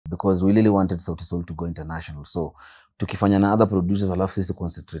because we really wanted Sauti Sol to go international. So tukifanya na other producers, alafu sisi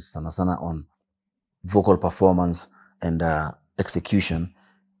concentrate sana on vocal performance and execution,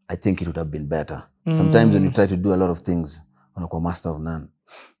 I think it would have been better. Sometimes when you try to do a lot of things, unakuwa master of none.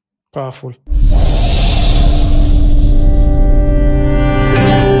 Powerful.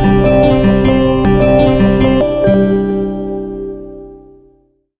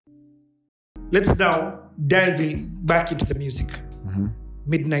 Let's now delve back into the music.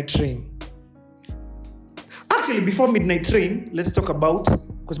 Midnight Train. Actually, before Midnight Train, let's talk about,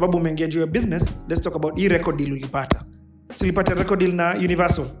 because Babu umeingia your business, let's talk about record deal ulipata. So ulipata record deal na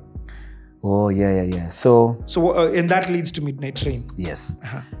Universal. Oh, yeah. So and that leads to Midnight Train. Yes.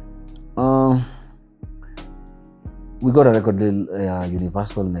 We got a record deal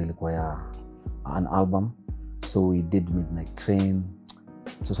Universal na ilikuwa an album. So we did Midnight Train.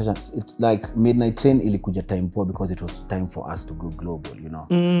 So like Midnight Train ilikuja time poa because it was time for us to go global, you know.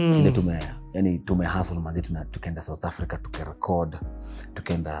 Ile tume hustle manzi tukaenda South Africa tukarecord,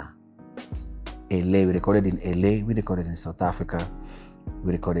 tukaenda LA, we recorded in LA, we recorded in South Africa,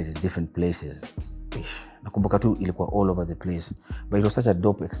 we recorded in different places. Nakumbuka tu ilikuwa all over the place, but it was such a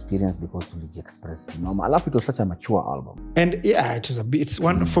dope experience because to express, you know. Alafu it was such a mature album. And yeah, it's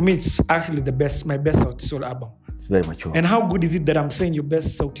one for me, it's actually my best Sauti Sol album. It's very mature. And how good is it that I'm saying your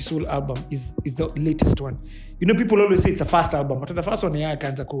best Sauti Sol album is the latest one? You know, people always say it's a first album, but the first one, yeah,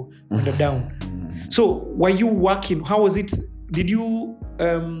 can't go down. So were you working? How was it? Did you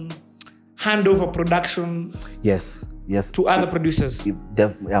hand over production? Yes. To other producers?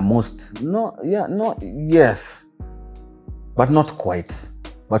 Yes. But not quite.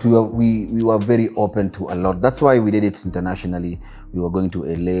 But we were very open to a lot. That's why we did it internationally. We were going to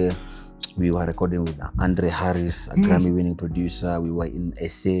LA. We were recording with Andre Harris, a Grammy-winning producer. We were in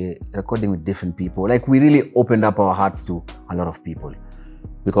SA, recording with different people. Like, we really opened up our hearts to a lot of people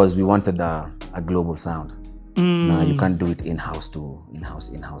because we wanted a global sound. Now you can't do it in-house.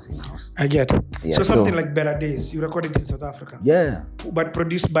 I get it. Yeah, so something like Better Days, you recorded in South Africa? Yeah. But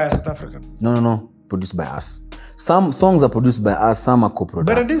produced by a South African? No. Produced by us. Some songs are produced by us, some are co-produced.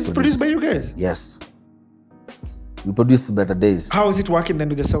 Better Days is produced by you guys? Yes. We produced Better Days. How is it working then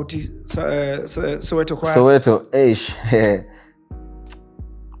with the Soweto choir? Soweto,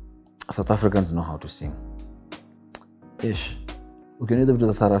 South Africans know how to sing. Ukionyesha vitu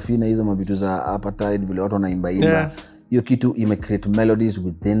za Sarafina, hizo mavitu za Apartheid, vile watu wanaimba. Hiyo kitu create melodies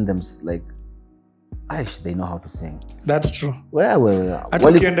within them, like, they know how to sing. That's true.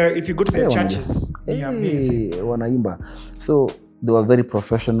 If you go to their churches, they are amazing. Wanaimba. So they were very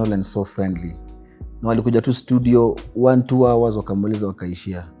professional and so friendly. Na walikuja tu studio 1-2 hours wakamaliza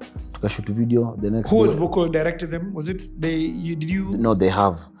wakaishia. Tukashoot video the next day. Who was vocal directed them? Was it No, they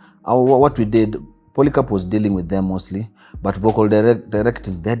have. What we did, Polycarp was dealing with them mostly, but vocal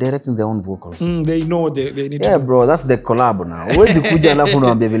directing, they're directing their own vocals. They know they need to. Yeah, bro, that's the collab now. Huwezi kuja alafu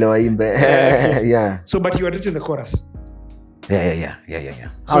unaambia vile waimbe. Yeah. So, but you are written the chorus? Yeah.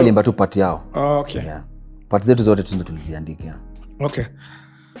 So, walimba tu part yao. Okay. Yeah. Part zetu zote tuliziandika. Okay.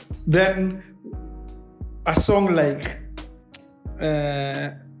 Then a song like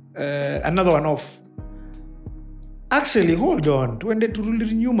another one off. Actually, hold on. Tuende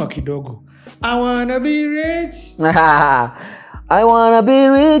turudi nyuma kidogo. I wanna be rich. I wanna be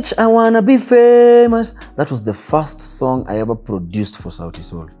rich. I wanna be famous. That was the first song I ever produced for Sauti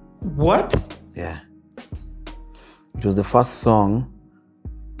Sol. What? Yeah. It was the first song.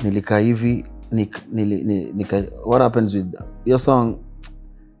 Nilika hivi. What happens with your song?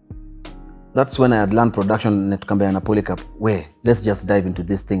 That's when I had learned production. Netukambia na Polycarp. Let's just dive into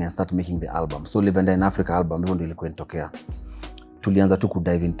this thing and start making the album. So Live and Die in Africa album, hivyo ndio ilikuwa inatokea. Tulianza tu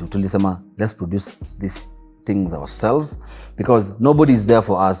kudive into. Tulisema, let's produce these things ourselves because nobody is there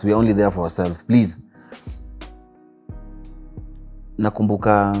for us. We're only there for ourselves. Please.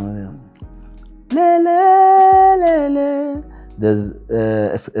 Nakumbuka. Le. There's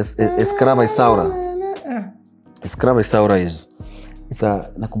Escrava Isaura. Escrava Isaura is...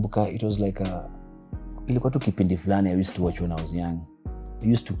 nakumbuka, it was like ilikuwa tu kipindi fulani I used to watch when I was young. I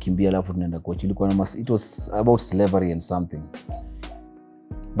used to kimbia alafu tunaenda coach. It was about slavery and something.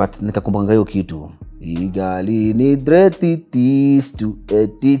 But nikakumbuka hiyo kitu. Igali ni dretitis to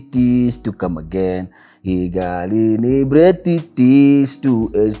etitis to come again. Igali ni bretitis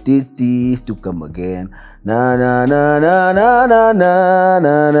to etitis to come again. Na na na na na na na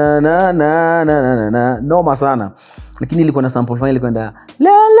na na na na na na. Noma sana. Lakini ilikuwa na sample file ilikuwa nda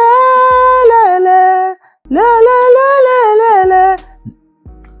la la la la la la la la.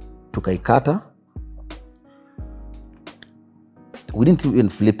 Tukaikata. We didn't even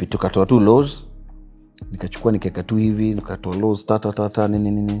flip it. Tukatoa tu lows. Nikachukua nikaweka tu hivi, nikatoa lows tata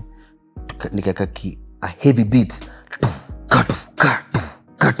nini. nikaka a heavy beat.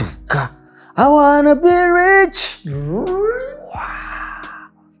 I wanna be rich. Wow.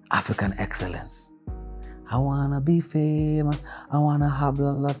 African excellence. I wanna be famous. I wanna have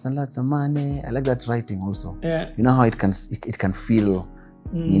lots and lots of money. I like that writing also. Yeah. You know how it can feel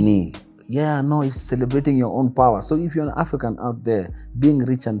nini. Yeah, no, it's celebrating your own power. So if you're an African out there, being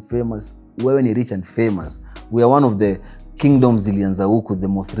rich and famous, wewe ni rich and famous. We are one of the kingdoms zilianza huku, the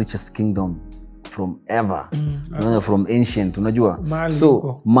most richest kingdoms from ever. From ancient, unajua. Mali so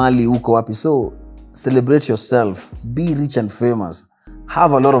uko. Mali uko wapi. So celebrate yourself. Be rich and famous.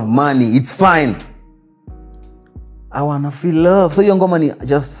 Have a lot of money. It's fine. I wanna feel love. So hiyo ngoma ni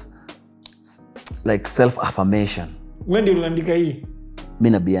just like self-affirmation. When did you uliandika hii? Mimi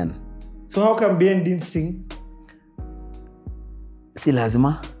na Bien. So how come Bien didn't sing? Si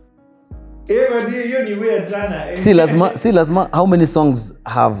lazima. But hiyo ni weird sana. Si lazima. How many songs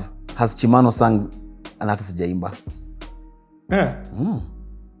has Chimano sang and hata sijaimba?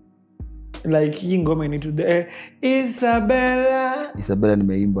 Like hii ngoma into the Isabella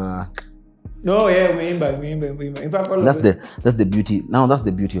nimeimba. No, yeah, umeimba. In fact, that's the beauty. Now that's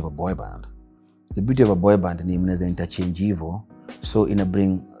the beauty of a boy band. The beauty of a boy band ni mnaweza interchange hivyo. So ina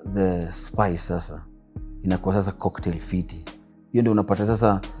bring the spice sasa. Inakuwa sasa cocktail fiti. Hiyo ndio unapata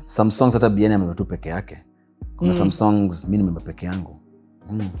sasa some songs hata Bien amebeba tu peke yake. Kuna some songs mimi nimebeba peke yangu.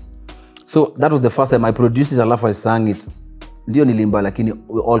 So that was the first time I produced it, alafu I sang it. Ndio nilimba lakini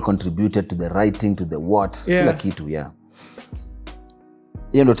we all contributed to the writing, to the words, kila kitu, yeah.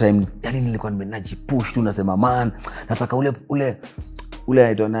 Hiyo ndio time yani nilikuwa nimenajipush tu nasema man, nataka ule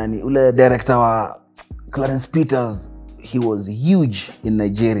aitwa nani? Ule director wa Clarence Peters, he was huge in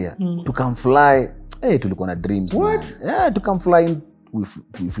Nigeria. To come fly, tulikuwa na dreams. What? Man. Yeah, to come fly, we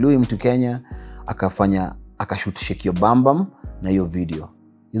flew him to Kenya, akashoot Shake Your Bam Bam na hiyo video.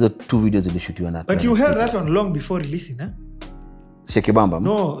 Hizo 2 videos zilishootiwa na. But you held that on long before releasing, huh? Shake Your Bam Bam?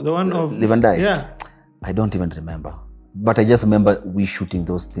 No, the one of Live and Die. Yeah. I don't even remember. But I just remember we shooting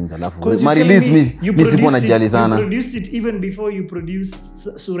those things. Because My release you produced it even before you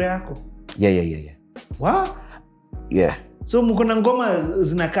produced Sura Yako. Yeah. Wow. Yeah. So mko na ngoma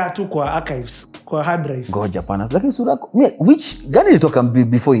zinakaa tu kwa archives, kwa hard drive. Ngoja pana. Lakini Sura Yako, which gani ilitoka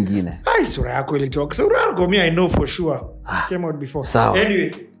before ingine? Sura Yako ilitoka. Sura Yako I know for sure. Came out before. Sawa.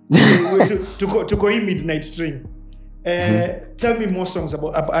 Anyway, tuko hii Midnight Train. Tell me more songs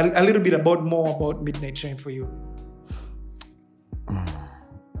about a little bit more about Midnight Train for you.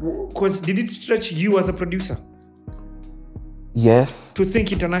 Because did it stretch you as a producer? Yes. To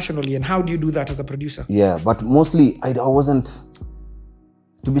think internationally, and how do you do that as a producer? Yeah, but mostly I wasn't,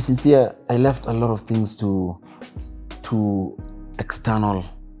 to be sincere, I left a lot of things to external.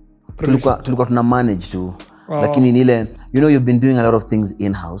 Tulikuwa tuna manage to. Lakini nile, you've been doing a lot of things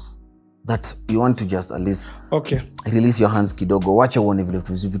in-house that you want to just at least release your hands kidogo. Wacha uone vile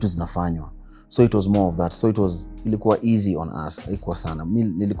vitu zinafanywa. So it was more of that. So ilikuwa easy on us. Haikuwa sana.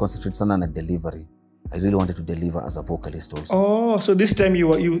 Nili concentrate sana na delivery. I really wanted to deliver as a vocalist also. Oh, so this time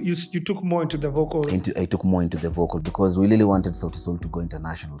you took more into the vocal. I took more into the vocal because we really wanted Sauti Sol to go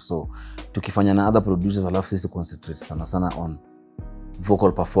international. So tukifanya na other producers, alafu sisi concentrate sana on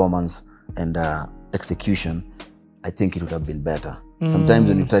vocal performance and execution. I think it would have been better. Sometimes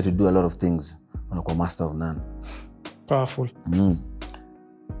when you try to do a lot of things, unakuwa master of none. Powerful.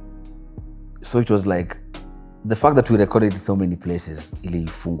 So it was like the fact that we recorded so many places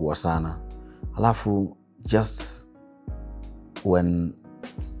ilifungua sana. Alafu just when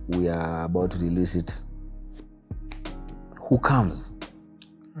we are about to release it, who comes?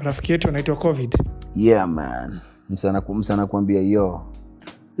 Rafiki yetu anaitwa COVID. Yeah man. Msana kuambia yo,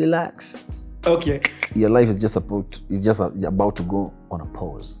 relax. Okay. Your life is just about to go on a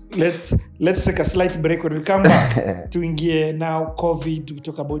pause. Let's take a slight break. When we come back to ingie now COVID, we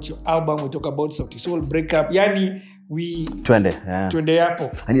talk about your album, we talk about Sauti Sol breakup. Yani twende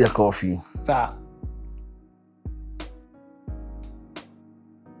hapo. I need a coffee. Sawa.